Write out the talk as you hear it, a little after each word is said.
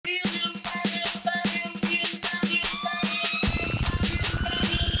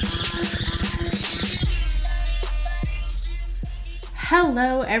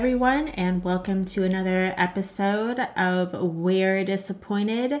Hello, everyone, and welcome to another episode of We're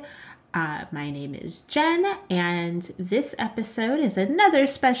Disappointed. My name is Jen, and this episode is another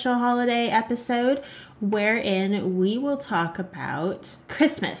special holiday episode wherein we will talk about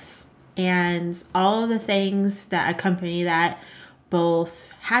Christmas and all the things that accompany that,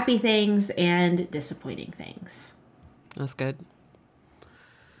 both happy things and disappointing things. That's good.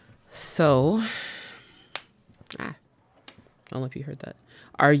 So, I don't know if you heard that.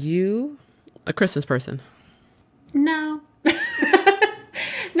 Are you a Christmas person? No.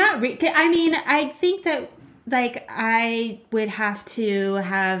 Not really. I mean, I think that, I would have to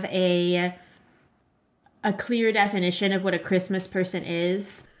have a clear definition of what a Christmas person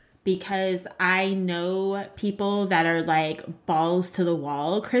is, because I know people that are, balls to the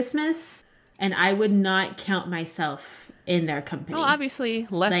wall Christmas, and I would not count myself in their company. Oh, obviously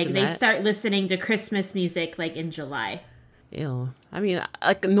less than they that. start listening to Christmas music, in July. Ew. I mean,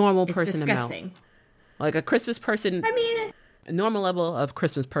 like a normal It's person disgusting. amount. Like a Christmas person. I mean, a normal level of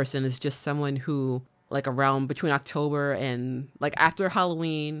Christmas person is just someone who, around between October and, after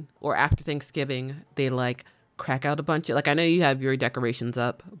Halloween or after Thanksgiving, they, crack out a bunch of, I know you have your decorations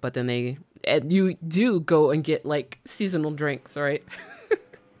up, but then you do go and get, seasonal drinks, right?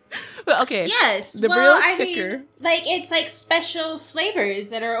 But, okay. Yes. The well, real I kicker. mean, it's special flavors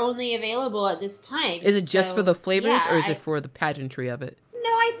that are only available at this time. Is it just for the flavors, or is it it for the pageantry of it? No,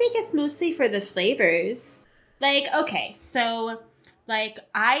 I think it's mostly for the flavors. Okay, so,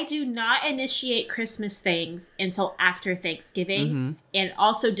 I do not initiate Christmas things until after Thanksgiving, and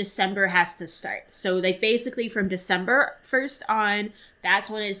also December has to start. So, basically from December 1st on, that's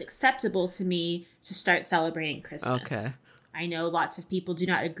when it is acceptable to me to start celebrating Christmas. Okay. I know lots of people do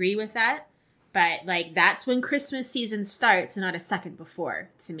not agree with that, but, that's when Christmas season starts, not a second before,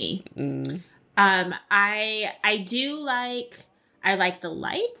 to me. I like the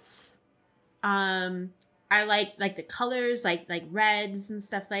lights. I like the colors, like reds and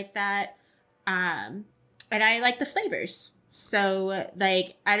stuff like that. And I like the flavors. So,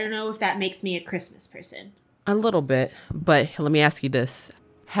 I don't know if that makes me a Christmas person. A little bit, but let me ask you this.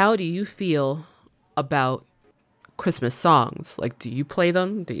 How do you feel about Christmas songs? Do you play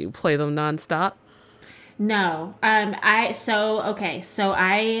them? Do you play them nonstop? No. I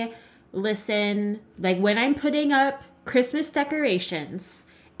listen, when I'm putting up Christmas decorations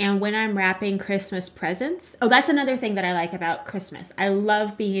and when I'm wrapping Christmas presents. Oh, that's another thing that I like about Christmas. I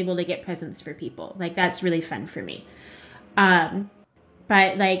love being able to get presents for people. That's really fun for me. But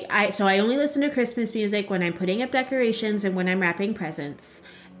I only listen to Christmas music when I'm putting up decorations and when I'm wrapping presents.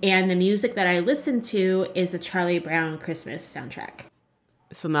 And the music that I listen to is the Charlie Brown Christmas soundtrack.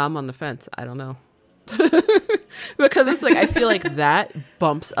 So now I'm on the fence. I don't know. Because it's I feel like that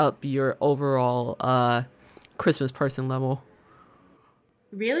bumps up your overall Christmas person level.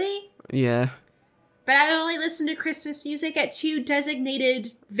 Really? Yeah. But I only listen to Christmas music at two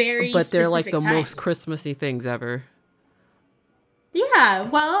designated, very But they're specific the times. most Christmassy things ever. Yeah,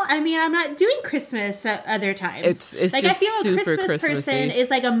 well, I mean, I'm not doing Christmas at other times. It's I just feel a super Christmas person Christmassy.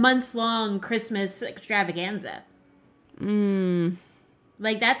 is a month-long Christmas extravaganza.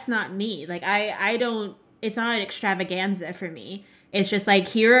 That's not me. I don't, it's not an extravaganza for me. It's just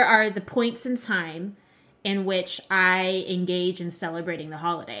here are the points in time in which I engage in celebrating the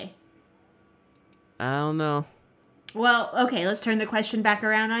holiday. I don't know. Well, okay, let's turn the question back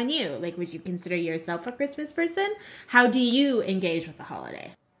around on you. Would you consider yourself a Christmas person? How do you engage with the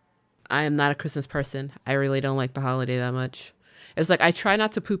holiday? I am not a Christmas person. I really don't like the holiday that much. It's I try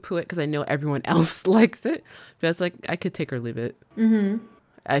not to poo-poo it because I know everyone else likes it. But it's I could take or leave it.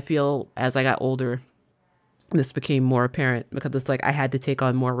 I feel as I got older, this became more apparent because it's I had to take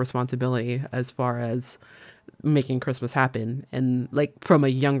on more responsibility as far as making Christmas happen, and from a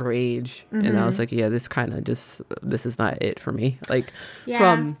younger age. And I was yeah, this is not it for me. Yeah.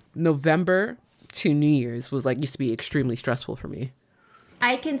 From November to New Year's was used to be extremely stressful for me.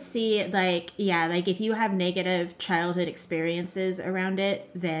 I can see if you have negative childhood experiences around it,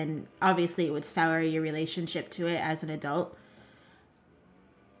 then obviously it would sour your relationship to it as an adult.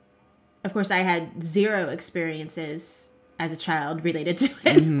 Of course, I had zero experiences as a child related to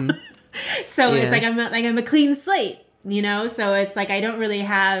it. So Yeah. it's I'm a clean slate, so it's I don't really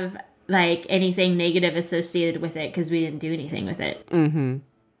have anything negative associated with it because we didn't do anything with it.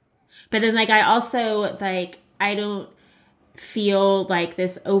 But then I also I don't feel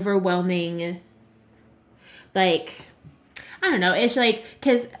this overwhelming I don't know, it's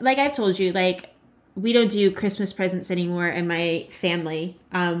because I've told you we don't do Christmas presents anymore in my family,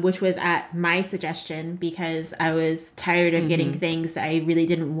 which was at my suggestion because I was tired of getting things that I really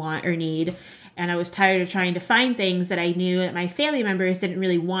didn't want or need. And I was tired of trying to find things that I knew that my family members didn't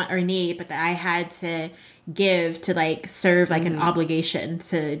really want or need, but that I had to give to like serve like an obligation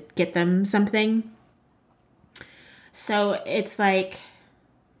to get them something. So it's like,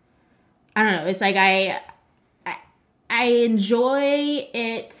 I don't know. It's like I enjoy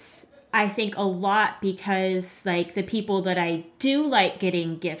it, I think, a lot because like the people that I do like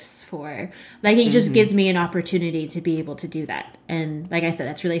getting gifts for, like it just gives me an opportunity to be able to do that. And like I said,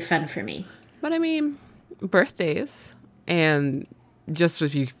 that's really fun for me. But I mean, birthdays and just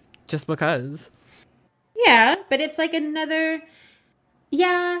because. Yeah, but it's like another.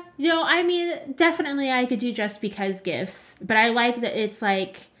 Yeah, I mean, definitely I could do just because gifts, but I like that it's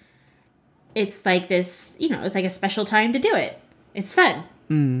like this, it's like a special time to do it. It's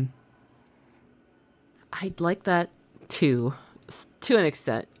fun. I like that too, to an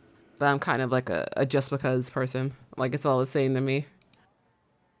extent, but I'm kind of like a just because person. Like it's all the same to me.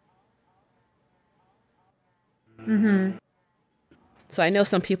 So I know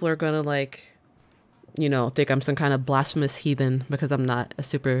some people are gonna like, think I'm some kind of blasphemous heathen because I'm not a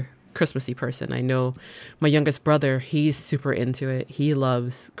super Christmassy person. I know my youngest brother, he's super into it. He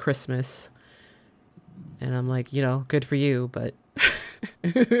loves Christmas. And I'm like, good for you, but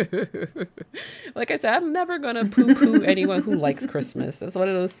like I said, I'm never gonna poo-poo anyone who likes Christmas. That's one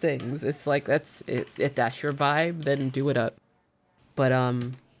of those things. It's like if that's your vibe, then do it up. But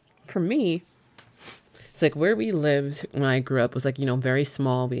for me, it's like where we lived when I grew up was like, very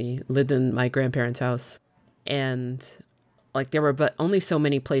small. We lived in my grandparents' house, and like there were but only so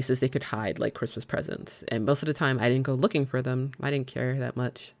many places they could hide like Christmas presents. And most of the time I didn't go looking for them. I didn't care that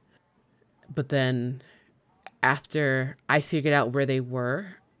much. But then after I figured out where they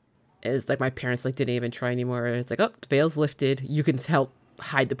were, is like my parents like didn't even try anymore. It's like, oh, the veil's lifted. You can help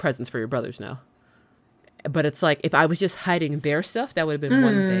hide the presents for your brothers now. But it's like if I was just hiding their stuff, that would have been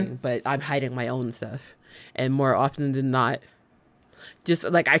one thing. But I'm hiding my own stuff, and more often than not, just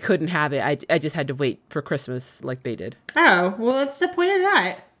like I couldn't have it. I just had to wait for Christmas like they did. Oh, well, what's the point of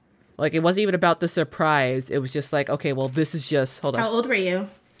that? Like it wasn't even about the surprise. It was just like, okay, well, this is just hold on. How old were you?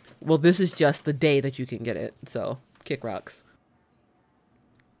 Well, this is just the day that you can get it. So kick rocks.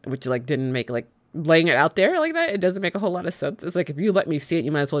 Which like didn't make like laying it out there like that. It doesn't make a whole lot of sense. It's like, if you let me see it,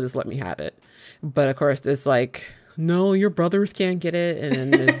 you might as well just let me have it. But of course it's like, no, your brothers can't get it.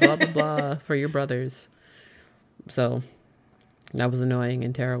 And then blah, blah, blah for your brothers. So that was annoying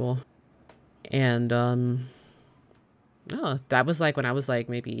and terrible. And, that was like when I was like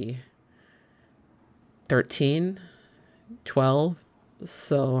maybe 13, 12.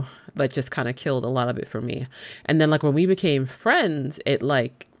 So that just kind of killed a lot of it for me. And then like when we became friends, it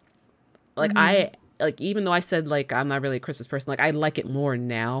like I like, even though I said like I'm not really a Christmas person, like I like it more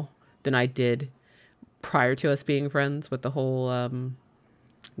now than I did prior to us being friends with the whole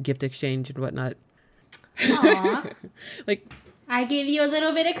gift exchange and whatnot. Aww. Like I give you a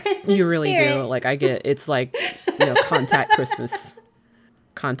little bit of Christmas. You really spirit. do. Like I get, it's like contact Christmas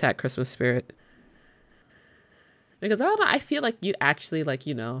spirit. Because I don't know, I feel like you actually like,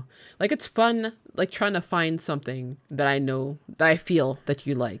 like it's fun, like trying to find something that I know, that I feel that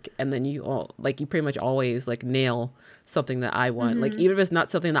you like. And then you pretty much always like nail something that I want. Like even if it's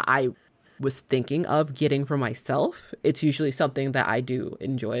not something that I was thinking of getting for myself, it's usually something that I do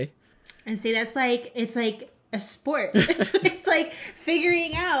enjoy. And see, that's like, it's like a sport. It's like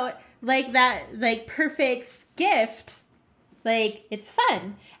figuring out like that, like perfect gift. Like it's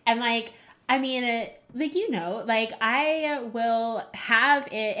fun. And like, I mean, like, like I will have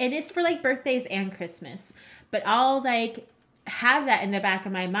it, and it's for like birthdays and Christmas, but I'll like have that in the back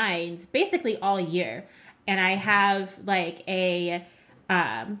of my mind basically all year. And I have like a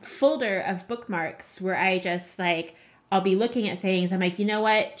folder of bookmarks where I just like, I'll be looking at things. I'm like, you know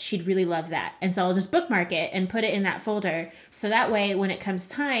what? She'd really love that. And so I'll just bookmark it and put it in that folder. So that way, when it comes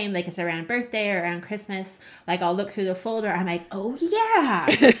time, like it's around birthday or around Christmas, like I'll look through the folder. I'm like, oh yeah.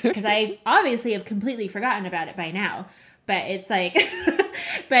 Because I obviously have completely forgotten about it by now. But it's like,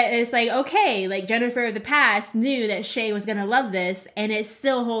 okay, like Jennifer of the past knew that Shay was going to love this, and it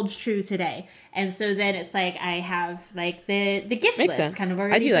still holds true today. And so then it's like, I have like the gift Makes list sense. kind of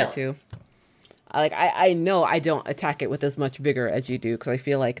already I do built. that too. Like I know I don't attack it with as much vigor as you do, because I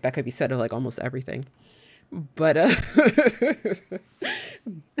feel like that could be said of like almost everything. But I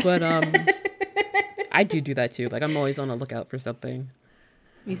do that too. Like I'm always on the lookout for something.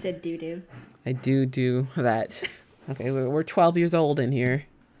 You said doo-doo. I do that. Okay, we're 12 years old in here.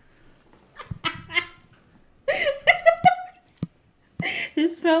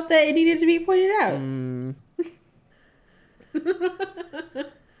 Just felt that it needed to be pointed out.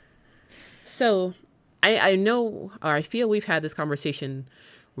 So I know, or I feel we've had this conversation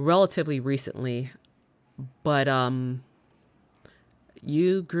relatively recently, but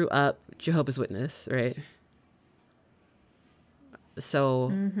you grew up Jehovah's Witness, right?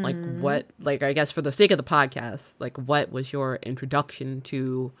 So like what, like I guess for the sake of the podcast, like what was your introduction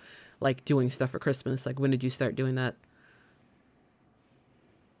to like doing stuff for Christmas? Like when did you start doing that?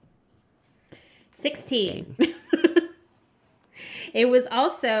 16. Dang. It was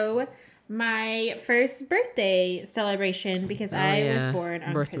also my first birthday celebration because I was born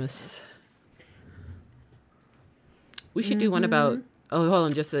on Christmas. We should do one about, oh, hold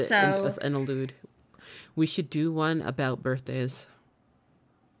on, just an interlude. We should do one about birthdays.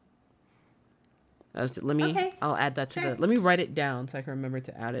 I'll add that to let me write it down so I can remember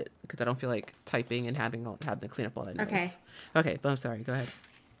to add it because I don't feel like typing and having to clean up all that noise. Okay, but I'm sorry, go ahead.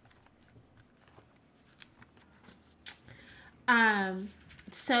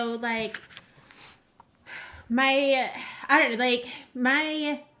 So like my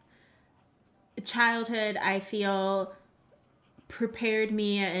childhood, I feel, prepared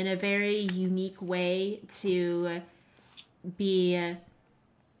me in a very unique way to be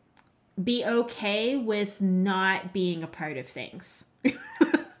okay with not being a part of things.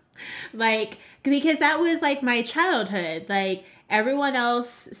 Like, because that was like my childhood. Like, everyone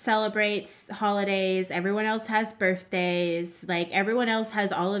else celebrates holidays, everyone else has birthdays, like everyone else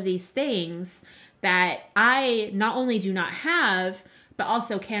has all of these things that I not only do not have, but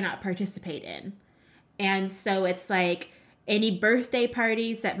also cannot participate in. And so it's like any birthday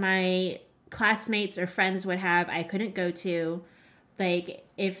parties that my classmates or friends would have, I couldn't go to. Like,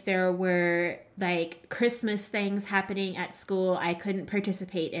 if there were like Christmas things happening at school, I couldn't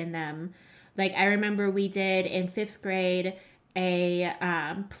participate in them. Like, I remember we did in 5th grade a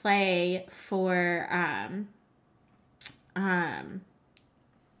play for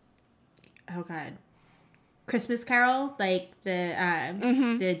oh god, Christmas Carol, like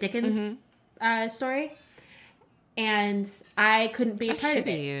the Dickens story, and I couldn't be a part of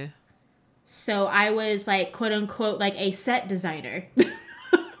it. So I was like, quote unquote, like a set designer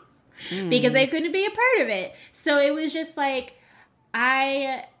because I couldn't be a part of it. So it was just like,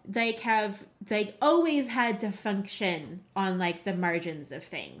 I have always had to function on like the margins of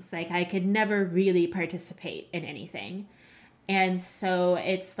things. Like, I could never really participate in anything. And so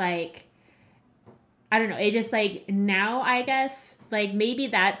it's like, I don't know, it just like, now I guess like maybe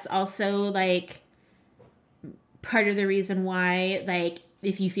that's also like part of the reason why, like,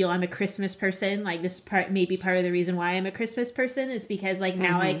 if you feel I'm a Christmas person, like this part may be part of the reason why I'm a Christmas person, is because like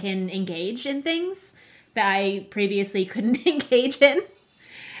now I can engage in things that I previously couldn't engage in.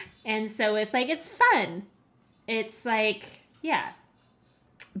 And so it's like, it's fun. It's like, yeah.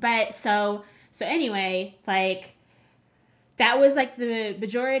 But so anyway, like, that was like the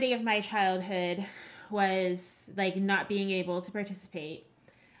majority of my childhood was like not being able to participate.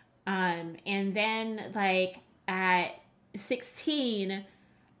 And then like at 16,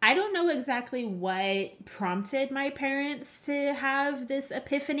 I don't know exactly what prompted my parents to have this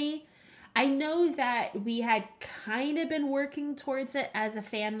epiphany. I know that we had kind of been working towards it as a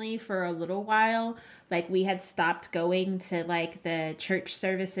family for a little while. Like, we had stopped going to like the church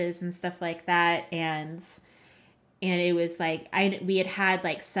services and stuff like that, and it was like we had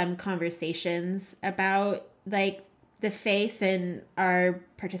like some conversations about like the faith and our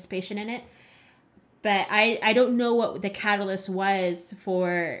participation in it. But I don't know what the catalyst was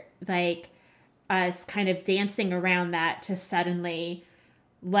for like us kind of dancing around that to suddenly,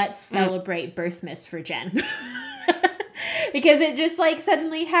 let's celebrate Birthmas for Jen. Because it just like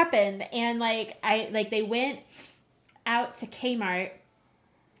suddenly happened. And like they went out to Kmart,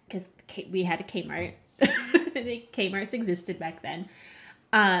 because we had a Kmart. Kmart's existed back then.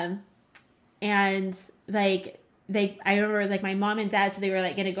 And like I remember like my mom and dad, so they were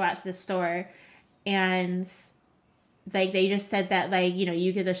like gonna go out to the store, and like they just said that like, you know,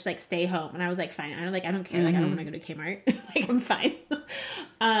 you could just like stay home, and I was like, fine, I don't care, like I don't want to go to Kmart. Like, I'm fine.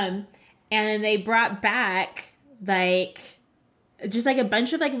 And then they brought back like just like a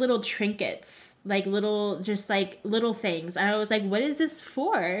bunch of like little trinkets, like little things, and I was like, what is this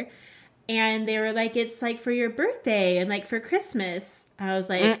for? And they were like, it's like for your birthday and like for Christmas. I was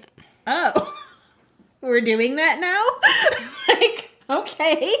like, oh, we're doing that now? Like,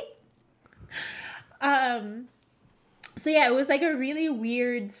 okay. So yeah, it was like a really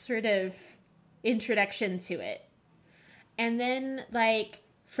weird sort of introduction to it. And then like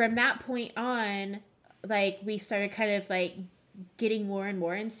from that point on, like we started kind of like getting more and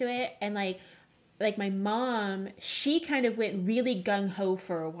more into it. And like my mom, she kind of went really gung-ho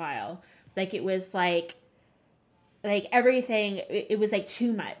for a while. Like, it was like everything, it was like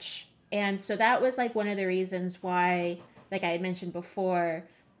too much. And so that was like one of the reasons why, like I had mentioned before,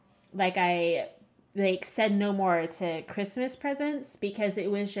 like I like said no more to Christmas presents because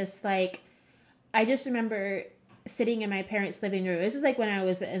it was just like I just remember sitting in my parents' living room. This was like when I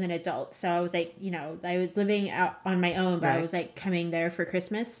was an adult. So I was like, you know, I was living out on my own, but I was like coming there for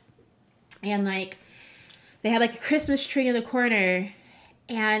Christmas. And like they had like a Christmas tree in the corner,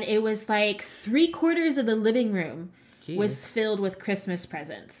 and it was like 3/4 of the living room was filled with Christmas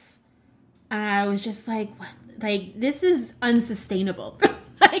presents. And I was just like, what? Like, this is unsustainable.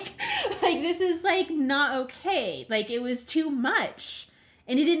 like this is like not okay. Like it was too much.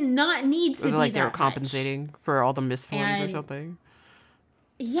 And it did not need to be like that they were compensating much. for all the missed ones or something.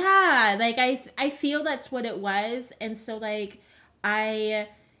 Yeah, like I feel that's what it was. And so like I,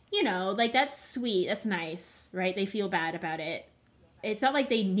 you know, like that's sweet. That's nice, right? They feel bad about it. It's not like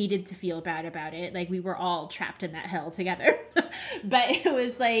they needed to feel bad about it. Like we were all trapped in that hell together. But it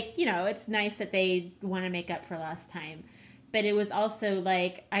was like, you know, it's nice that they want to make up for lost time. But it was also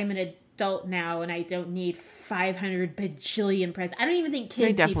like I'm an adult now and I don't need 500 bajillion presents. I don't even think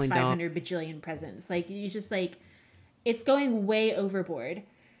kids need 500 bajillion presents. Like you just like it's going way overboard.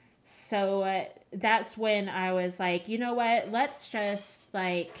 So that's when I was like, you know what? Let's just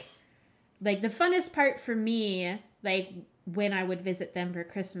like the funnest part for me, like when I would visit them for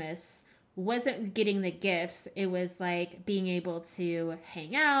Christmas, wasn't getting the gifts. It was like being able to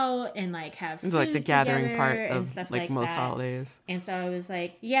hang out and like have food like the gathering part and of stuff like most that. holidays. And so I was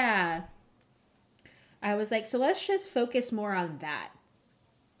like, yeah. I was like, so let's just focus more on that.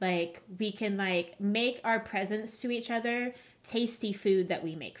 Like we can like make our presents to each other tasty food that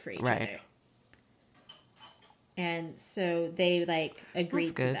we make for each other. And so they like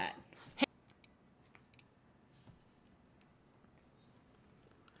agreed to that.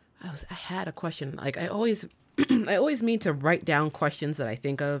 I had a question. Like I always I always mean to write down questions that I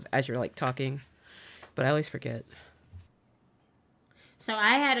think of as you're like talking, but I always forget. So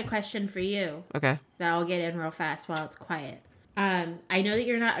I had a question for you. Okay. That I'll get in real fast while it's quiet. I know that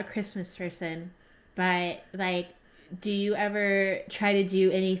you're not a Christmas person, but like do you ever try to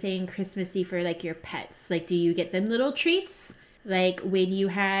do anything Christmassy for like your pets? Like do you get them little treats? Like when you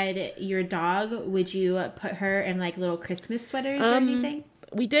had your dog, would you put her in like little Christmas sweaters or anything?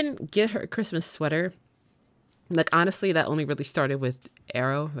 We didn't get her a Christmas sweater. Like honestly, that only really started with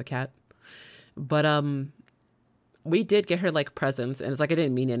Arrow, the cat. But we did get her like presents, and it's like I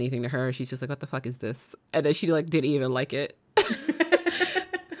didn't mean anything to her. She's just like, "What the fuck is this?" And then she like didn't even like it.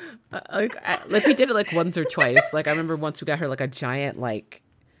 Like we did it like once or twice. Like I remember once we got her like a giant like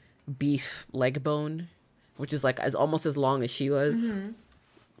beef leg bone, which is like almost as long as she was, and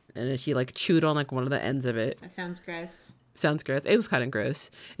then she like chewed on like one of the ends of it. That sounds gross. Sounds gross. It was kind of gross.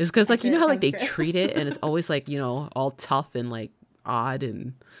 It's because like you know how like they treat it, and it's always like, you know, all tough and like odd,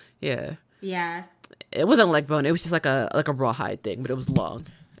 and yeah. It wasn't a leg bone. It was just like a rawhide thing, but it was long,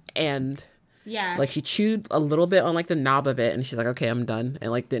 and like she chewed a little bit on like the knob of it, and she's like, okay, I'm done,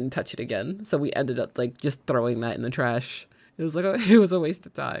 and like didn't touch it again. So we ended up like just throwing that in the trash. It was like it was a waste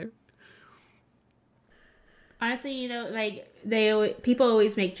of time. Honestly, you know, like people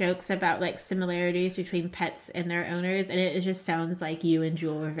always make jokes about like similarities between pets and their owners, and it just sounds like you and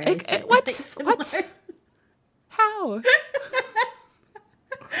Jewel were very similar. What? How?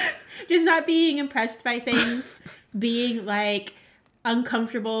 Just not being impressed by things, being like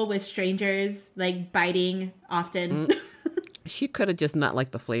uncomfortable with strangers, like biting often. She could have just not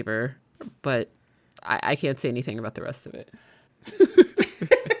liked the flavor, but I can't say anything about the rest of it.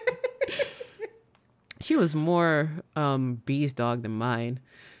 She was more Bee's dog than mine.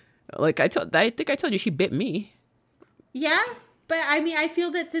 Like I think I told you she bit me. Yeah, but I mean, I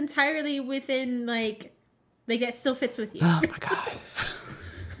feel that's entirely within like that still fits with you. Oh my god.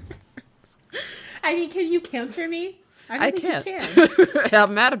 I mean, can you counter me? I can't. You can.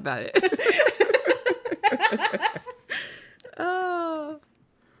 I'm mad about it. Oh,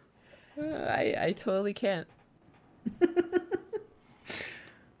 I totally can't.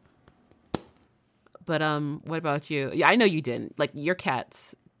 But what about you? Yeah, I know you didn't. Like your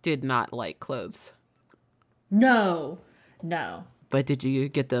cats did not like clothes. No. But did you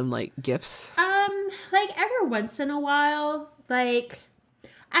get them like gifts? Like every once in a while, like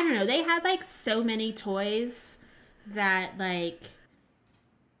I don't know, they had like so many toys that like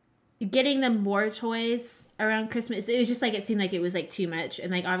getting them more toys around Christmas, it was just like it seemed like it was like too much, and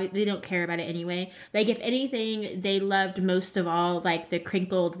like obviously they don't care about it anyway. Like if anything, they loved most of all like the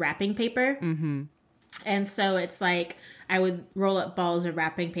crinkled wrapping paper. And so it's like I would roll up balls of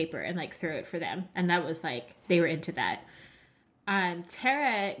wrapping paper and like throw it for them, and that was like they were into that.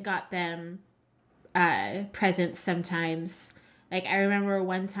 Tara got them presents sometimes. Like I remember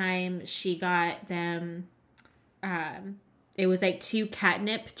one time she got them it it was like 2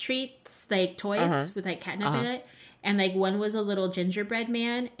 catnip treats, like toys with like catnip in it. And like one was a little gingerbread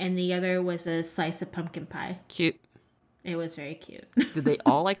man and the other was a slice of pumpkin pie. Cute. It was very cute. Did they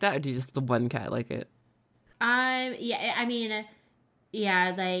all like that, or did just the one cat like it? Yeah, I mean,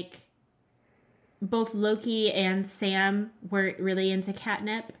 yeah, like both Loki and Sam weren't really into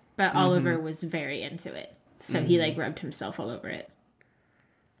catnip, but Oliver was very into it. So he like rubbed himself all over it.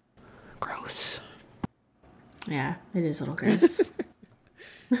 Gross. Yeah, it is a little gross.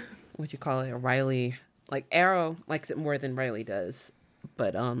 What you call it? Riley, like Arrow likes it more than Riley does,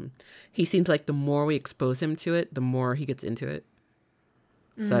 but he seems like the more we expose him to it, the more he gets into it.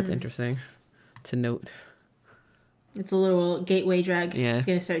 So that's interesting to note. It's a little gateway drug. Yeah. It's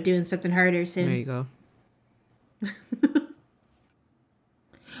gonna start doing something harder soon. There you go.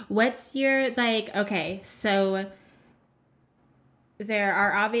 What's your, like, okay, so there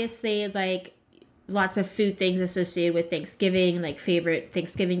are obviously like lots of food things associated with Thanksgiving, like favorite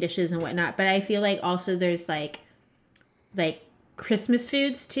Thanksgiving dishes and whatnot, but I feel like also there's like Christmas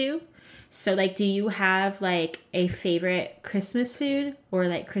foods too. So like, do you have like a favorite Christmas food or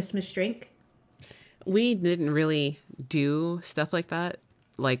like Christmas drink? We didn't really do stuff like that.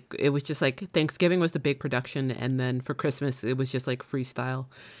 Like, it was just like Thanksgiving was the big production, and then for Christmas it was just like freestyle.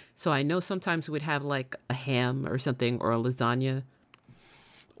 So I know sometimes we'd have like a ham or something, or a lasagna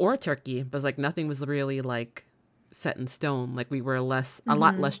or a turkey, but like nothing was really like set in stone. Like, we were a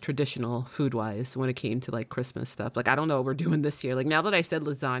lot less traditional food wise when it came to like Christmas stuff. Like, I don't know what we're doing this year. Like, now that I said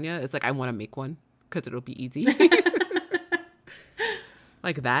lasagna, it's like I want to make one because it'll be easy.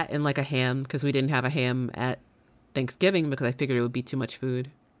 Like that, and like a ham, because we didn't have a ham at Thanksgiving because I figured it would be too much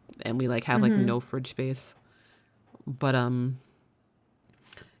food, and we like have like no fridge space. But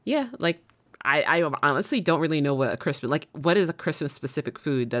yeah, like I honestly don't really know what a Christmas, like what is a Christmas specific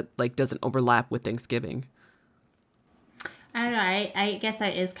food that like doesn't overlap with Thanksgiving. I don't know. I guess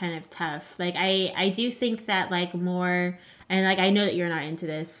that is kind of tough. Like, I do think that like more, and like I know that you're not into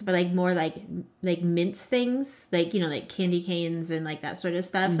this, but like more like mince things, like, you know, like candy canes and like that sort of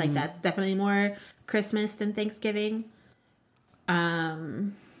stuff. Like, that's definitely more Christmas than Thanksgiving.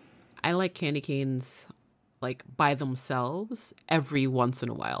 I like candy canes like by themselves every once in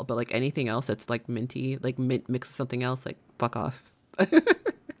a while, but like anything else that's like minty, like mint mixed with something else, like fuck off.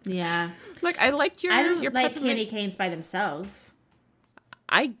 Yeah. Like, I liked your I don't your like peppermint. candy canes by themselves.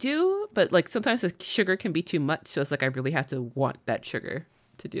 I do, but like sometimes the sugar can be too much, so it's like I really have to want that sugar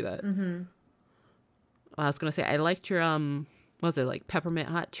to do that. I was gonna say I liked your what was it, like peppermint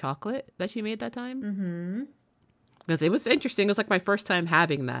hot chocolate that you made that time? Because it was interesting. It was like my first time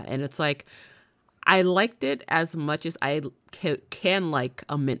having that, and it's like I liked it as much as I can like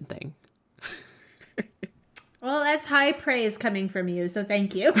a mint thing. Well, that's high praise coming from you, so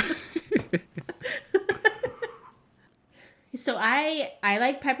thank you. So I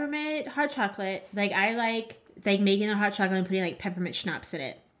like peppermint hot chocolate. Like, I like making a hot chocolate and putting like peppermint schnapps in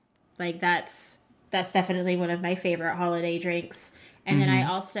it. Like, that's definitely one of my favorite holiday drinks. And then I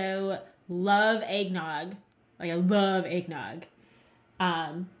also love eggnog. Like, I love eggnog.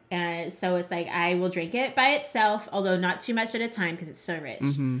 And so it's like I will drink it by itself, although not too much at a time because it's so rich.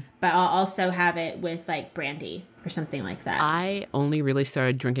 But I'll also have it with like brandy or something like that. I only really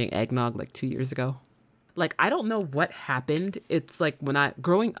started drinking eggnog like 2 years ago. Like, I don't know what happened. It's like when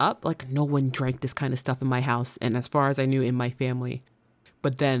growing up, like no one drank this kind of stuff in my house, and as far as I knew, in my family.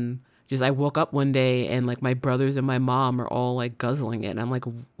 But then just I woke up one day and like my brothers and my mom are all like guzzling it, and I'm like,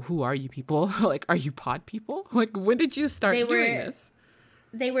 who are you people? Like, are you pod people? Like, when did you start doing this?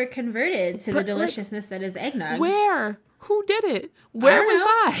 They were converted to the deliciousness that is eggnog. Where? Who did it? Where was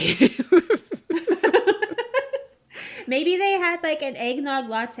I? Maybe they had like an eggnog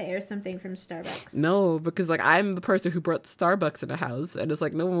latte or something from Starbucks. No, because like I'm the person who brought Starbucks in the house, and it's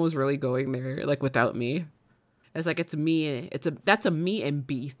like no one was really going there like without me. It's like it's me. That's a me and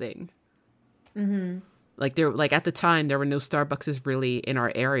B thing. Like at the time there were no Starbucks really in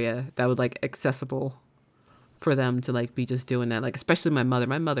our area that was like accessible for them to like be just doing that. Like, especially my mother.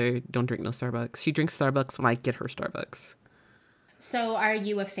 My mother don't drink no Starbucks. She drinks Starbucks when I get her Starbucks. So are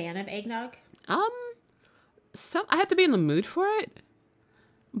you a fan of eggnog? I have to be in the mood for it,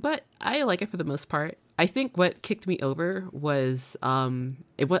 but I like it for the most part. I think what kicked me over was I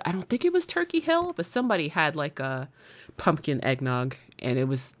don't think it was Turkey Hill, but somebody had like a pumpkin eggnog, and it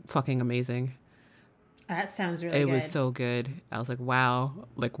was fucking amazing. That sounds really good. It was so good. I was like, wow,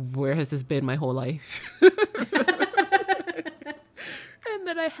 like where has this been my whole life? And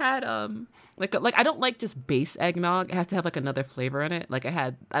then I had like I don't like just base eggnog. It has to have like another flavor in it. Like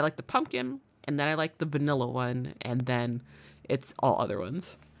I like the pumpkin, and then I like the vanilla one, and then it's all other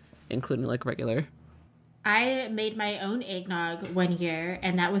ones, including like regular. I made my own eggnog one year,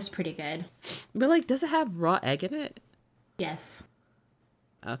 and that was pretty good. But like, does it have raw egg in it? Yes.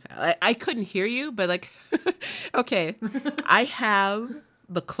 Okay, I couldn't hear you, but like, okay, I have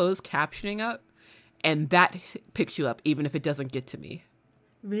the closed captioning up, and that picks you up even if it doesn't get to me.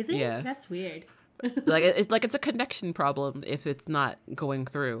 Really? Yeah. That's weird. Like it's a connection problem if it's not going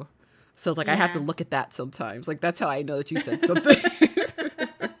through. So like I have to Yeah. look at that sometimes. Like that's how I know that you said something.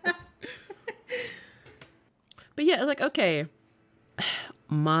 But yeah, like okay,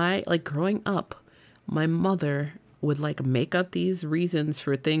 my like growing up, my mother would like make up these reasons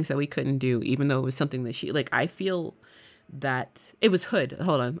for things that we couldn't do, even though it was something that she like. I feel that it was Hood.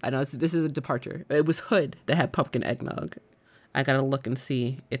 Hold on, I know this is a departure. It was Hood that had pumpkin eggnog. I gotta look and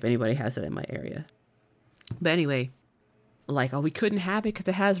see if anybody has it in my area. But anyway, like, oh, we couldn't have it because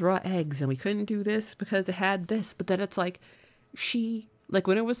it has raw eggs, and we couldn't do this because it had this. But then it's like, like,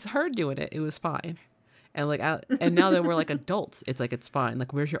 when it was her doing it, it was fine. And like, and now that we're like adults, it's like, it's fine.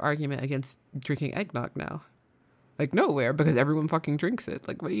 Like, where's your argument against drinking eggnog now? Like, nowhere, because everyone fucking drinks it.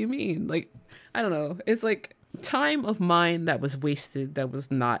 Like, what do you mean? Like, I don't know. It's like time of mine that was wasted, that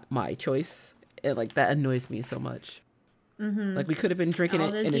was not my choice. It, like, that annoys me so much. Mm-hmm. Like, we could have been drinking All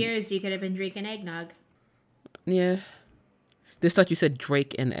it. those years, you could have been drinking eggnog. Yeah. This thought you said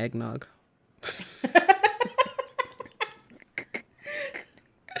Drake and eggnog.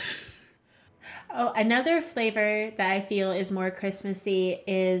 Oh, another flavor that I feel is more Christmassy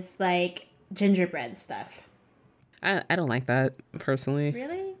is like gingerbread stuff. I don't like that personally.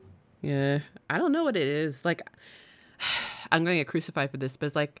 Really? Yeah. I don't know what it is. Like, I'm going to get crucified for this, but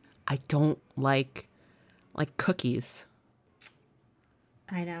it's like, I don't like cookies.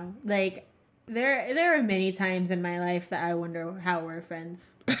 I know. Like, there are many times in my life that I wonder how we're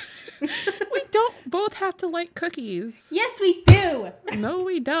friends. We don't both have to like cookies. Yes, we do. No,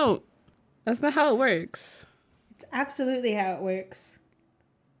 we don't. That's not how it works. It's absolutely how it works.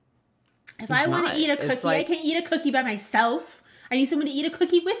 If It's I want not. to eat a It's cookie, like- I can't eat a cookie by myself. I need someone to eat a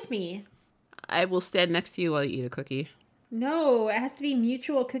cookie with me. I will stand next to you while you eat a cookie. No, it has to be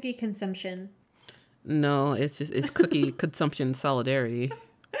mutual cookie consumption. No, it's cookie consumption solidarity.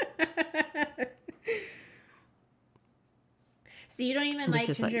 So you don't even It's like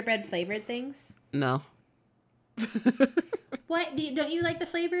just like- gingerbread flavored things? No. What? Don't you like the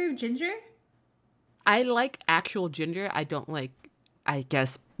flavor of ginger? I like actual ginger. I don't like, I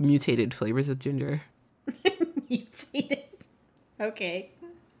guess, mutated flavors of ginger. Mutated. Okay.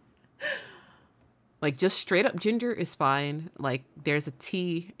 Like, just straight up ginger is fine. Like, there's a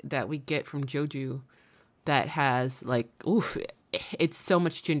tea that we get from Joju that has, like, oof, it's so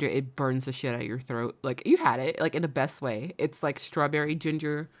much ginger, it burns the shit out of your throat. Like, you had it, like, in the best way. It's, like, strawberry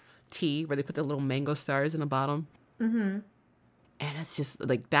ginger tea where they put the little mango stars in the bottom. Mm-hmm. And it's just,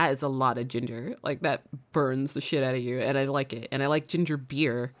 like, that is a lot of ginger. Like, that burns the shit out of you, and I like it. And I like ginger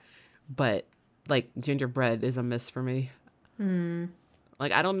beer, but, like, gingerbread is a miss for me.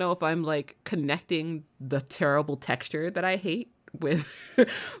 Like, I don't know if I'm, like, connecting the terrible texture that I hate with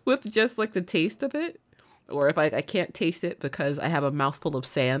with just, like, the taste of it. Or if I can't taste it because I have a mouthful of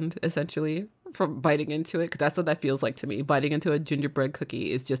sand, essentially, from biting into it. Because that's what that feels like to me. Biting into a gingerbread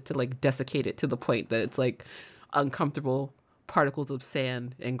cookie is just to, like, desiccate it to the point that it's, like, uncomfortable particles of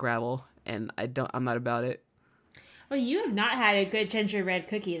sand and gravel. And I'm not about it. Well, you have not had a good gingerbread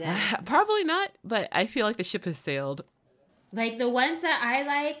cookie then. Probably not, but I feel like the ship has sailed. Like the ones that I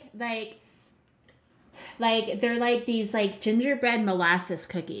like they're like these like gingerbread molasses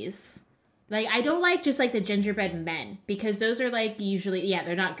cookies. Like I don't like just like the gingerbread men because those are like usually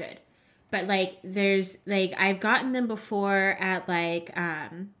they're not good. But like there's like I've gotten them before at like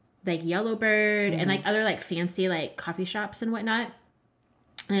Yellowbird and like other like fancy like coffee shops and whatnot.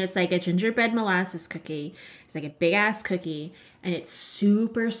 And it's like a gingerbread molasses cookie. It's like a big ass cookie and it's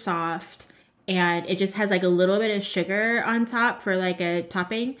super soft. And it just has like a little bit of sugar on top for like a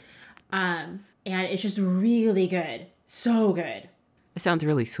topping. And it's just really good. So good. It sounds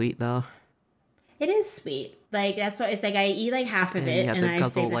really sweet, though. It is sweet. Like, that's what it's like. I eat like half of it you have and to I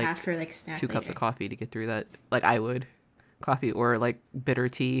guzzle, save the like, half for like snack 2 cups later. of coffee to get through that. Like, I would. Coffee or, like, bitter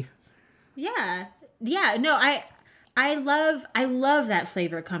tea. Yeah. Yeah. No, I love that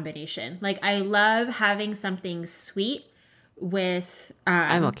flavor combination. Like, I love having something sweet with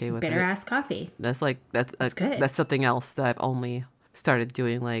I'm okay with bitter it. ass coffee. That's, like, that's good. That's something else that I've only started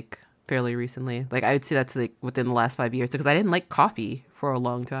doing, like, fairly recently. Like, I would say that's, like, within the last 5 years. Because I didn't like coffee for a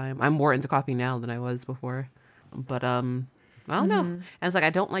long time. I'm more into coffee now than I was before. But, I don't know. And it's like, I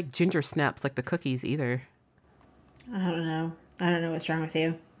don't like ginger snaps like the cookies either. I don't know. I don't know what's wrong with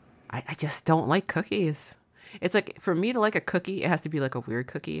you. I just don't like cookies. It's like, for me to like a cookie, it has to be like a weird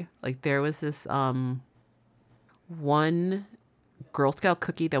cookie. Like there was this one Girl Scout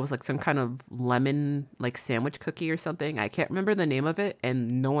cookie that was like some kind of lemon like sandwich cookie or something. I can't remember the name of it,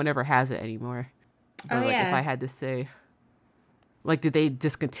 and no one ever has it anymore. But if I had to say, like, did they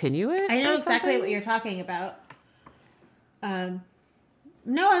discontinue it? I know exactly what you're talking about. No,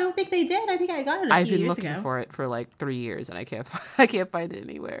 I don't think they did. I think I got it. I've been looking for it for like 3 years, and I can't find it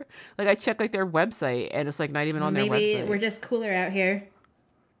anywhere. Like, I checked like their website, and it's like not even on their website. Maybe we're just cooler out here.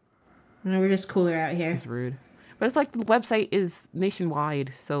 No, we're just cooler out here. It's rude. But it's like the website is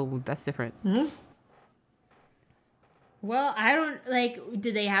nationwide, so that's different. Mm-hmm. Well, I don't, like,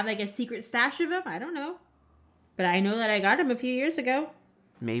 did they have, like, a secret stash of them? I don't know. But I know that I got them a few years ago.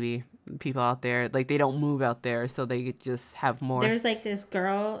 Maybe. People out there, like, they don't move out there, so they just have more. There's, like, this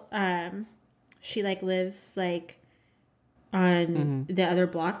girl, she, like, lives, like, on the other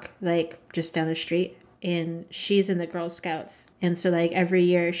block, like, just down the street. And she's in the Girl Scouts. And so, like, every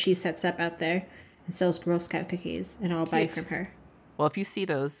year she sets up out there and sells Girl Scout cookies, and I'll buy from her. Well, if you see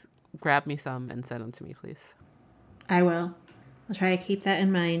those, grab me some and send them to me, please. I will. I'll try to keep that in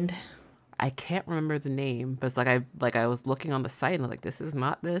mind. I can't remember the name, but it's like I was looking on the site and I was like, this is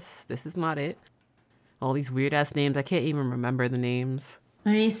not this. This is not it. All these weird ass names. I can't even remember the names.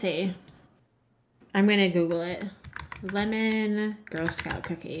 Let me see. I'm gonna Google it. Lemon Girl Scout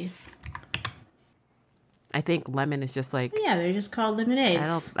cookie. I think lemon is just like. Yeah, they're just called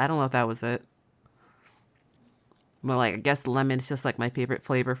lemonades. I don't know if that was it. Well, like, I guess lemon's just like my favorite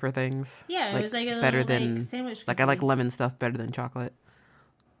flavor for things. Yeah, it was like a better little, than like, sandwich cookie. Like, I like lemon stuff better than chocolate.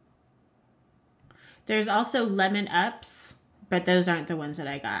 There's also lemon ups, but those aren't the ones that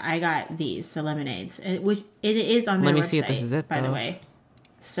I got. I got these, the lemonades, which it is on their website. Let me see if this is it, by the way.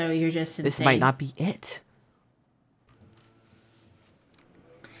 So you're just insane. This might not be it.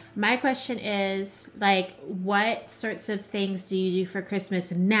 My question is, like, what sorts of things do you do for Christmas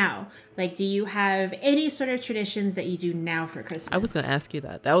now? Like, do you have any sort of traditions that you do now for Christmas? I was going to ask you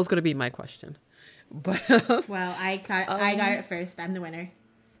that. That was going to be my question. But well, I got it first. I'm the winner.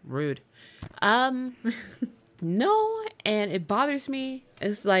 Rude. No, and it bothers me.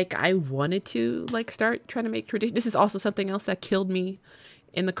 It's like I wanted to like start trying to make tradition. This is also something else that killed me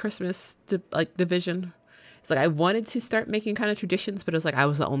in the Christmas division. It's like I wanted to start making kind of traditions, but it was like I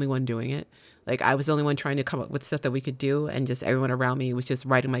was the only one doing it. Like I was the only one trying to come up with stuff that we could do, and just everyone around me was just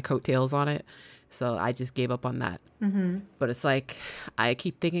riding my coattails on it. So I just gave up on that. Mm-hmm. But it's like I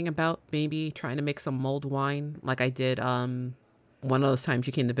keep thinking about maybe trying to make some mulled wine, like I did one of those times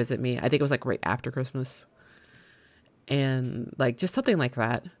you came to visit me. I think it was like right after Christmas, and like just something like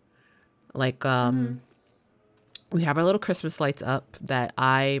that. Like we have our little Christmas lights up that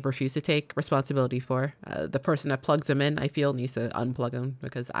I refuse to take responsibility for. The person that plugs them in, I feel, needs to unplug them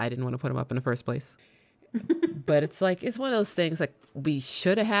because I didn't want to put them up in the first place. But it's like, it's one of those things like we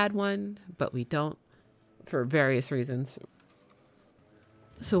should have had one, but we don't for various reasons.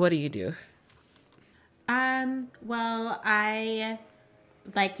 So what do you do? Well, I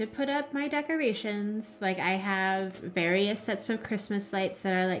like to put up my decorations. Like I have various sets of Christmas lights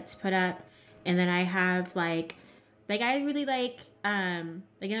that I like to put up. And then I have like I really like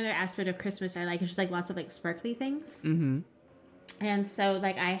another aspect of Christmas I like is just like lots of like sparkly things. Mm-hmm. And so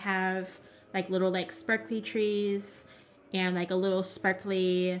like I have like little like sparkly trees and like a little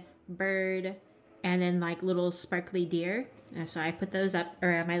sparkly bird and then like little sparkly deer. And so I put those up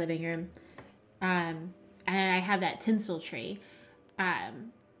around my living room. And I have that tinsel tree.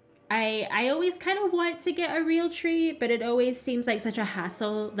 I always kind of want to get a real tree, but it always seems like such a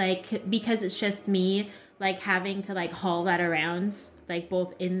hassle, like because it's just me, like having to like haul that around, like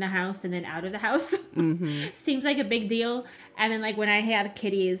both in the house and then out of the house. Mm-hmm. Seems like a big deal. And then like when I had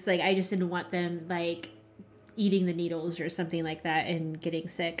kitties, like I just didn't want them like eating the needles or something like that and getting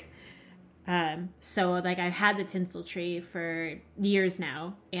sick. So like I've had the tinsel tree for years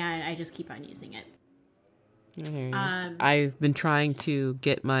now, and I just keep on using it. I've been trying to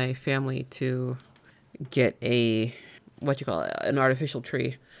get my family to get an artificial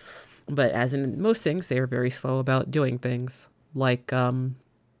tree, but as in most things, they are very slow about doing things. Like me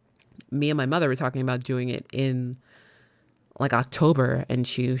and my mother were talking about doing it in like October, and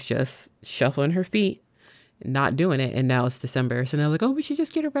she was just shuffling her feet, not doing it, and now it's December. So now like, oh, we should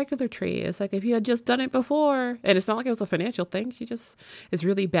just get a regular tree. It's like if you had just done it before, and it's not like it was a financial thing. She just is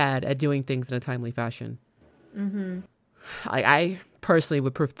really bad at doing things in a timely fashion. Mm-hmm. I personally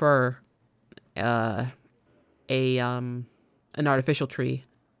would prefer an artificial tree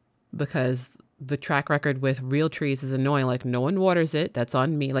because the track record with real trees is annoying. Like no one waters it. That's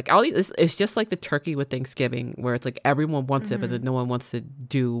on me. Like it's just like the turkey with Thanksgiving, where it's like everyone wants it, but then no one wants to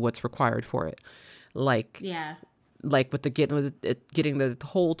do what's required for it. Like yeah, like with the getting the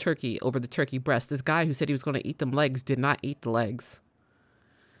whole turkey over the turkey breast. This guy who said he was going to eat them legs did not eat the legs.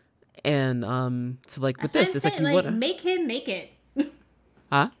 And so like with this, it's like you would make him make it.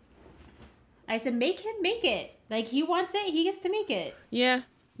 Huh? I said make him make it. Like he wants it, he gets to make it. Yeah,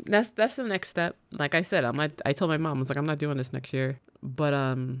 that's the next step. Like I said, I told my mom, I was like, I'm not doing this next year. But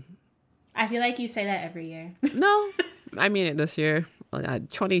I feel like you say that every year. No, I mean it this year.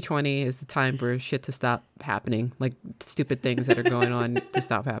 2020 is the time for shit to stop happening, like stupid things that are going on to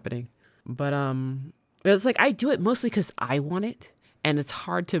stop happening. But it's like I do it mostly because I want it, and it's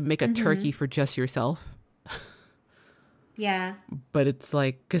hard to make a turkey for just yourself. Yeah. But it's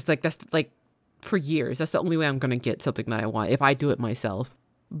like, because like that's like for years, that's the only way I'm gonna get something that I want if I do it myself.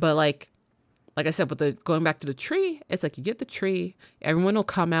 But like I said, with the going back to the tree, it's like you get the tree, everyone will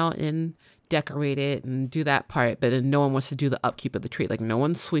come out and decorate it and do that part, but then no one wants to do the upkeep of the tree. Like no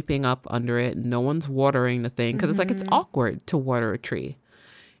one's sweeping up under it, no one's watering the thing, because it's like it's awkward to water a tree.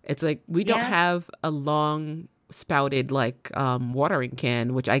 It's like we don't have a long spouted like watering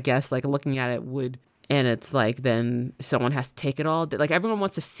can, which I guess like looking at it would, and it's like then someone has to take it all. Like everyone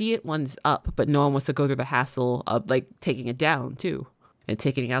wants to see it once up, but no one wants to go through the hassle of like taking it down too. And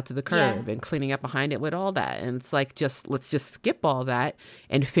taking it out to the curb and cleaning up behind it with all that. And it's like, let's just skip all that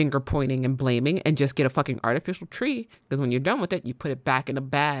and finger pointing and blaming and just get a fucking artificial tree. Because when you're done with it, you put it back in a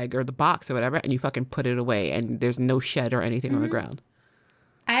bag or the box or whatever, and you fucking put it away. And there's no shed or anything on the ground.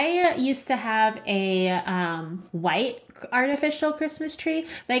 I used to have a white artificial Christmas tree.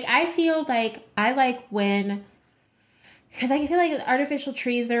 Like, I feel like I like when... Because I feel like artificial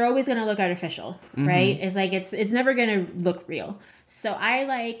trees, they're always going to look artificial, right? It's like, it's never going to look real. So I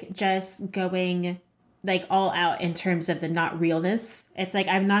like just going like all out in terms of the not realness. It's like,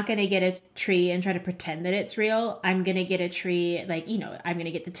 I'm not going to get a tree and try to pretend that it's real. I'm going to get a tree, like, you know, I'm going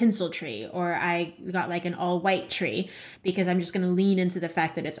to get the tinsel tree, or I got like an all white tree because I'm just going to lean into the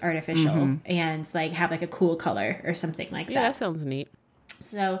fact that it's artificial and like have like a cool color or something like that. Yeah, that sounds neat.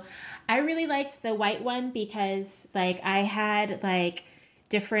 So I really liked the white one because like I had like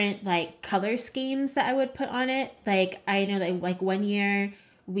different like color schemes that I would put on it. Like I know that like one year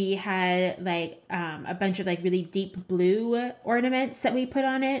we had like a bunch of like really deep blue ornaments that we put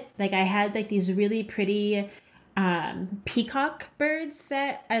on it. Like I had like these really pretty peacock birds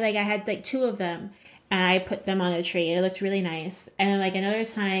that I had like 2 of them, and I put them on the tree and it looked really nice. And then like another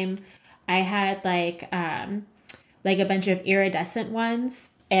time I had like a bunch of iridescent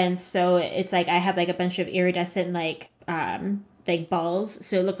ones. And so it's like I have like a bunch of iridescent like balls.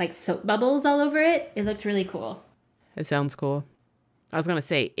 So it looked like soap bubbles all over it. It looked really cool. It sounds cool. I was going to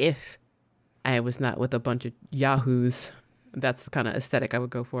say, if I was not with a bunch of yahoos, that's the kind of aesthetic I would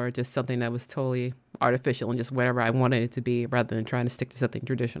go for. Just something that was totally artificial and just whatever I wanted it to be, rather than trying to stick to something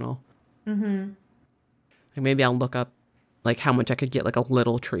traditional. And maybe I'll look up like how much I could get like a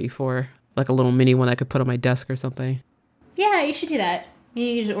little tree for, like a little mini one I could put on my desk or something. Yeah, you should do that.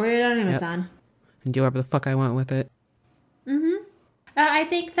 You can just order it on Amazon. And do whatever the fuck I want with it. I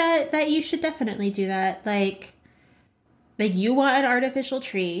think that you should definitely do that. Like you want an artificial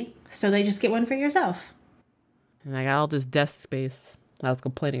tree, so they just get one for yourself. And I got all this desk space. I was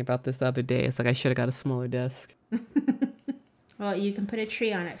complaining about this the other day. It's like I should have got a smaller desk. Well, you can put a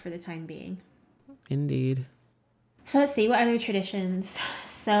tree on it for the time being. Indeed. So let's see, what other traditions?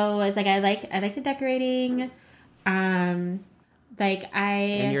 So it's like I like the decorating. And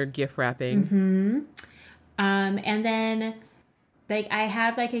your gift wrapping. And then like I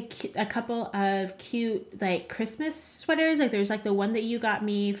have like a couple of cute like Christmas sweaters. Like there's like the one that you got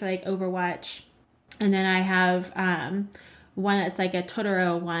me for like Overwatch, and then I have one that's like a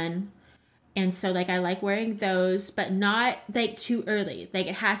Totoro one. And so like I like wearing those, but not like too early. Like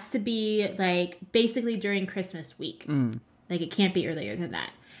it has to be like basically during Christmas week. Like it can't be earlier than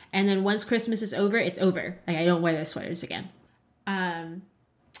that. And then once Christmas is over, it's over. Like I don't wear those sweaters again. And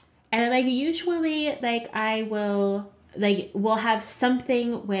like usually like I will like we'll have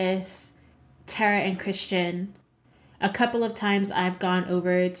something with Tara and Christian. A couple of times I've gone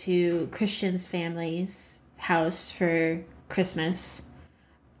over to Christian's family's house for Christmas.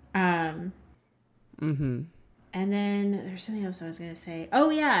 And then there's something else I was going to say. Oh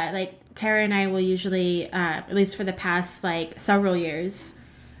yeah, like Tara and I will usually, at least for the past like several years,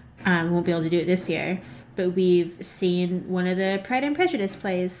 won't be able to do it this year, but we've seen one of the Pride and Prejudice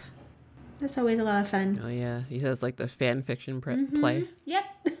plays. That's always a lot of fun. Oh yeah, he says like the fan fiction play. Yep.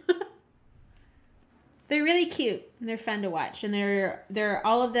 They're really cute. And they're fun to watch, and they're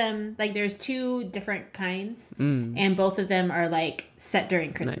all of them like there's 2 different kinds, and both of them are like set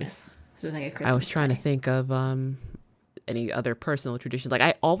during Christmas. Nice. So it's like a Christmas. I was trying to think of any other personal traditions. Like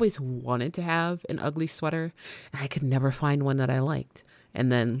I always wanted to have an ugly sweater and I could never find one that I liked.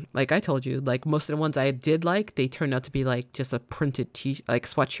 And then, like I told you, like most of the ones I did like, they turned out to be like just a printed like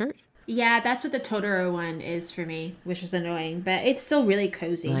sweatshirt. Yeah, that's what the Totoro one is for me, which is annoying, but it's still really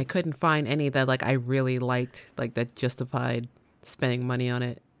cozy. And I couldn't find any that like I really liked, like that justified spending money on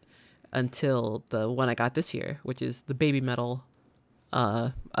it until the one I got this year, which is the Baby Metal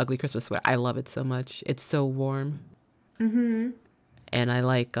ugly Christmas sweater. I love it so much. It's so warm. Mm-hmm. And I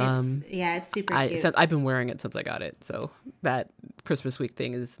like it's super cute. I've been wearing it since I got it, so that Christmas week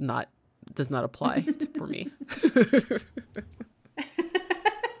thing does not apply for me.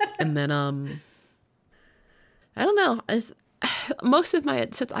 And then I don't know. Most of my,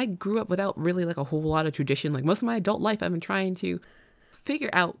 since I grew up without really like a whole lot of tradition, like most of my adult life, I've been trying to figure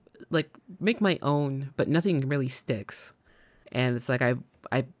out, like make my own, but nothing really sticks. And it's like I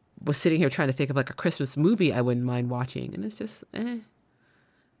was sitting here trying to think of like a Christmas movie I wouldn't mind watching, and it's just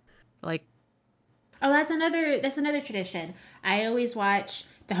like. Oh, that's another tradition. I always watch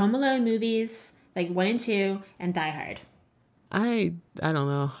the Home Alone movies, like 1 and 2, and Die Hard. I don't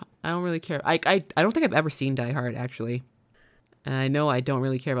know. I don't really care. I don't think I've ever seen Die Hard, actually. And I know I don't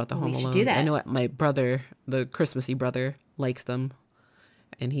really care about the Home Alone. I know my brother, the Christmassy brother, likes them.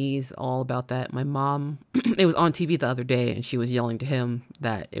 And he's all about that. My mom, it was on TV the other day, and she was yelling to him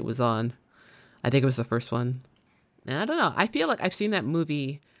that it was on. I think it was the first one. And I don't know. I feel like I've seen that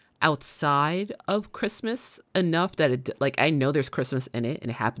movie outside of Christmas enough that it, like, I know there's Christmas in it and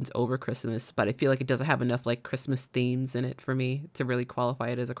it happens over Christmas, but I feel like it doesn't have enough like Christmas themes in it for me to really qualify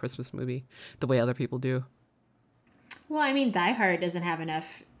it as a Christmas movie the way other people do. Well, I mean, Die Hard doesn't have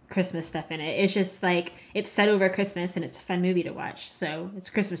enough Christmas stuff in it. It's just like it's set over Christmas and it's a fun movie to watch, so it's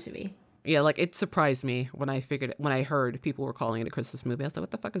a Christmas movie. Yeah, like it surprised me when I heard people were calling it a Christmas movie. I was like, what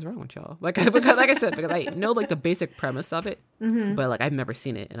the fuck is wrong with y'all? Like, because like I said, because I know like the basic premise of it, but like I've never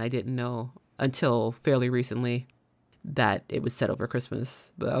seen it, and I didn't know until fairly recently that it was set over Christmas.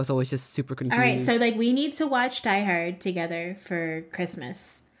 But I was always just super confused. All right, so like we need to watch Die Hard together for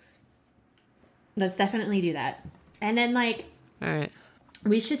Christmas. Let's definitely do that. And then like, all right,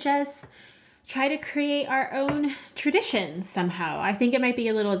 we should just try to create our own traditions somehow. I think it might be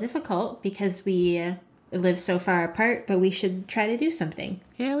a little difficult because we live so far apart, but we should try to do something.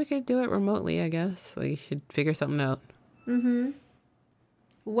 Yeah, we could do it remotely, I guess. We should figure something out. Mm-hmm.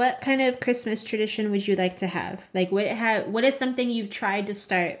 What kind of Christmas tradition would you like to have? Like, what is something you've tried to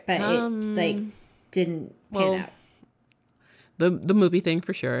start, but it like didn't pan out? The movie thing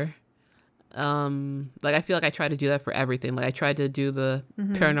for sure. Like I feel like I try to do that for everything. Like I tried to do the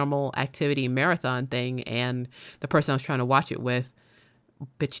Paranormal Activity marathon thing, and the person I was trying to watch it with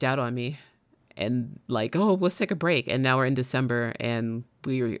bitched out on me and like, oh, let's take a break. And now we're in December and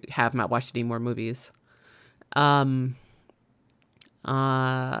we have not watched any more movies. What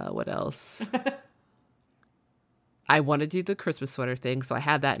else? I want to do the Christmas sweater thing, so I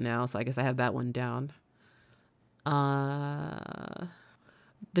have that now, so I guess I have that one down.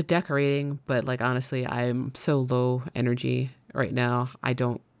 The decorating, but like honestly, I'm so low energy right now. I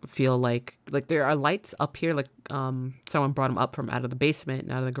don't feel like there are lights up here, like someone brought them up from out of the basement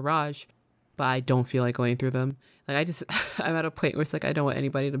and out of the garage, but I don't feel like going through them. Like I'm at a point where it's like I don't want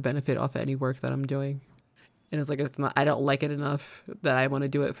anybody to benefit off of any work that I'm doing, and it's like I don't like it enough that I want to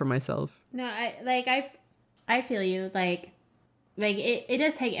do it for myself. No, I feel you. Like it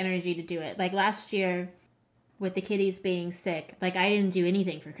does take energy to do it. Like last year, with the kitties being sick, like I didn't do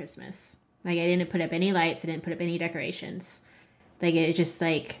anything for Christmas. Like I didn't put up any lights. I didn't put up any decorations. Like it just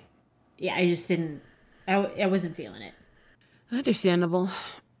like, yeah, I just didn't, I wasn't feeling it. Understandable.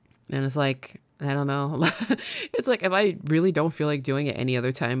 And it's like, I don't know. It's like, if I really don't feel like doing it any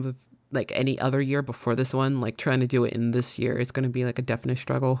other time of like any other year before this one, like trying to do it in this year, it's going to be like a definite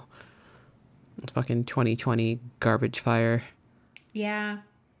struggle. Fucking 2020 garbage fire. Yeah.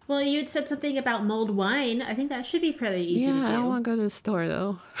 Well, you'd said something about mulled wine. I think that should be pretty easy to do. Yeah, I don't want to go to the store,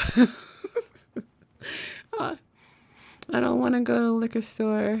 though. I don't want to go to the liquor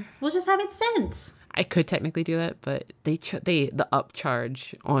store. We'll just have it sent. I could technically do that, but the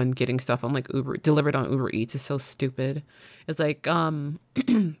upcharge on getting stuff on like delivered on Uber Eats is so stupid. It's like the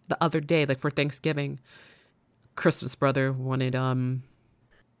other day, like for Thanksgiving, Christmas brother wanted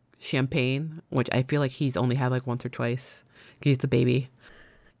champagne, which I feel like he's only had like once or twice. He's the baby.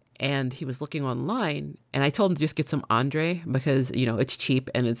 And he was looking online, and I told him to just get some Andre because, you know, it's cheap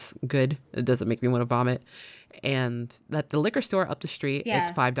and it's good. It doesn't make me want to vomit. And at the liquor store up the street,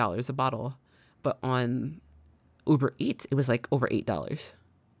 It's $5 a bottle. But on Uber Eats, it was like over $8.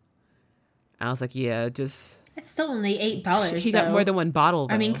 And I was like, yeah, just... It's still only $8. He got more than one bottle,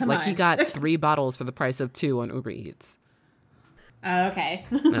 though. I mean, come on. Like, he got 3 bottles for the price of 2 on Uber Eats. Oh, okay.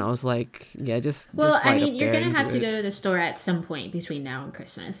 And I was like, yeah, just well, just I right mean, up you're there gonna and have do to it. go to the store at some point between now and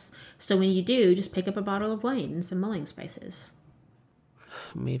Christmas. So when you do, just pick up a bottle of wine and some mulling spices.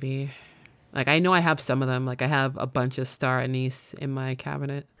 Maybe. Like, I know I have some of them. Like, I have a bunch of star anise in my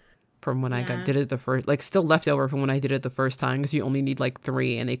cabinet from when did it the first, like, still left over from when I did it the first time, because you only need like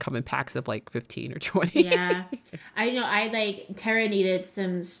 3 and they come in packs of like 15 or 20. Yeah. I know. Tara needed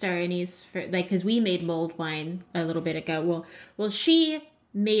some star anise for, like, because we made mulled wine a little bit ago. Well, she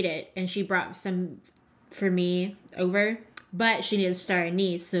made it and she brought some for me over, but she needed star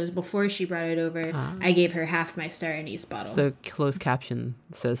anise. So before she brought it over, I gave her half my star anise bottle. The closed caption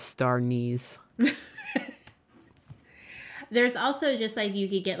says star knees. There's also just like, you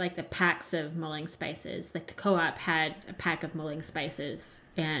could get like the packs of mulling spices. Like the Co-op had a pack of mulling spices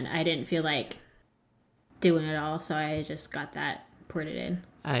and I didn't feel like doing it all. So I just got that, poured it in.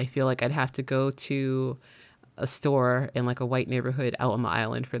 I feel like I'd have to go to a store in like a white neighborhood out on the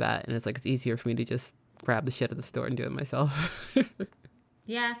island for that. And it's easier for me to just grab the shit at the store and do it myself.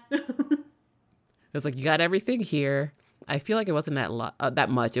 Yeah. It's like, you got everything here. I feel like it wasn't that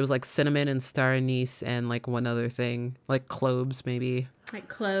much. It was like cinnamon and star anise and like one other thing, like cloves maybe. Like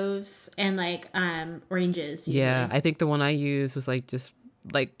cloves and like oranges. Usually. Yeah, I think the one I used was like just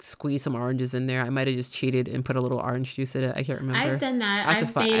like squeeze some oranges in there. I might have just cheated and put a little orange juice in it. I can't remember. I've done that.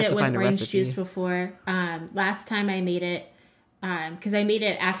 I've made it with orange juice before. Last time I made it, because I made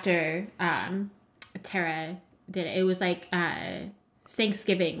it after Tara did it. It was like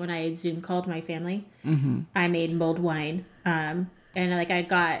Thanksgiving when I had Zoom called my family. Mm-hmm. I made mulled wine, and like I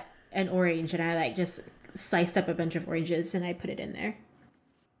got an orange and I like just sliced up a bunch of oranges and I put it in there.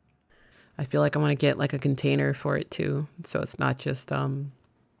 I feel like I want to get like a container for it too, so it's not just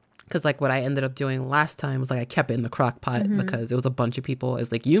because like what I ended up doing last time was like I kept it in the crock pot because it was a bunch of people.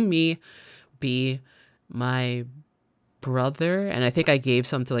 It's like you, me, B, my brother, and I think I gave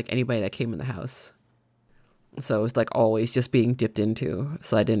some to like anybody that came in the house. So it was like always just being dipped into.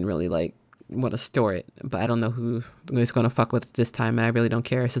 So I didn't really like want to store it, but I don't know who's going to fuck with it this time, and I really don't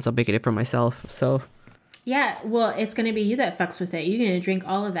care since I'm making it for myself. So yeah, well, it's going to be you that fucks with it. You're going to drink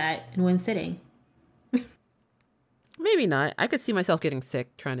all of that in one sitting. Maybe not. I could see myself getting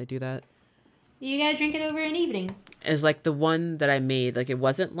sick trying to do that. You got to drink it over an evening. It's like the one that I made. Like it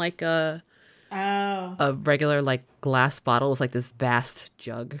wasn't like a regular like glass bottle. It was like this vast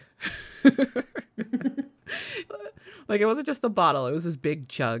jug. Like it wasn't just a bottle. It was this big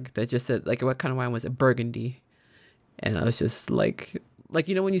jug that just said like, what kind of wine was it? Burgundy. And I was just like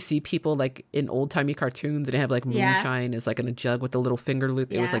you know when you see people like in old timey cartoons and they have like moonshine is like in a jug with a little finger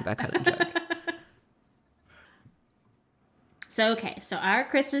loop. It was like that kind of jug. So our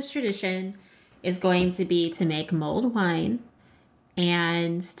Christmas tradition is going to be to make mulled wine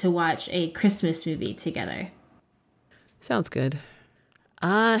and to watch a Christmas movie together. Sounds good.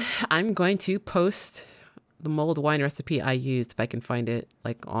 I'm going to post the mulled wine recipe I used if I can find it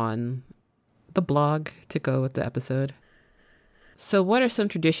like on the blog to go with the episode. So what are some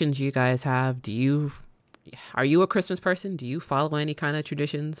traditions you guys have? Are you a Christmas person? Do you follow any kind of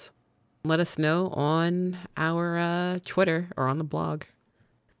traditions? Let us know on our Twitter or on the blog.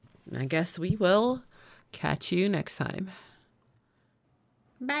 I guess we will catch you next time.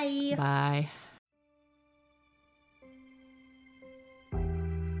 Bye. Bye.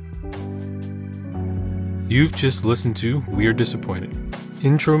 You've just listened to We're Disappointed.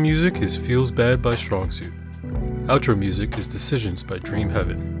 Intro music is Feels Bad by Strong Suit. Outro music is Decisions by Dream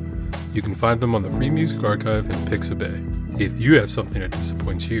Heaven. You can find them on the Free Music Archive in Pixabay. If you have something that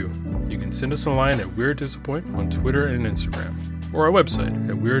disappoints you, you can send us a line at We're Disappoint on Twitter and Instagram, or our website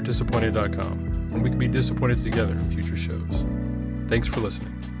at we'redisappointed.com, and we can be disappointed together in future shows. Thanks for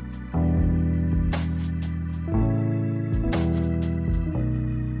listening.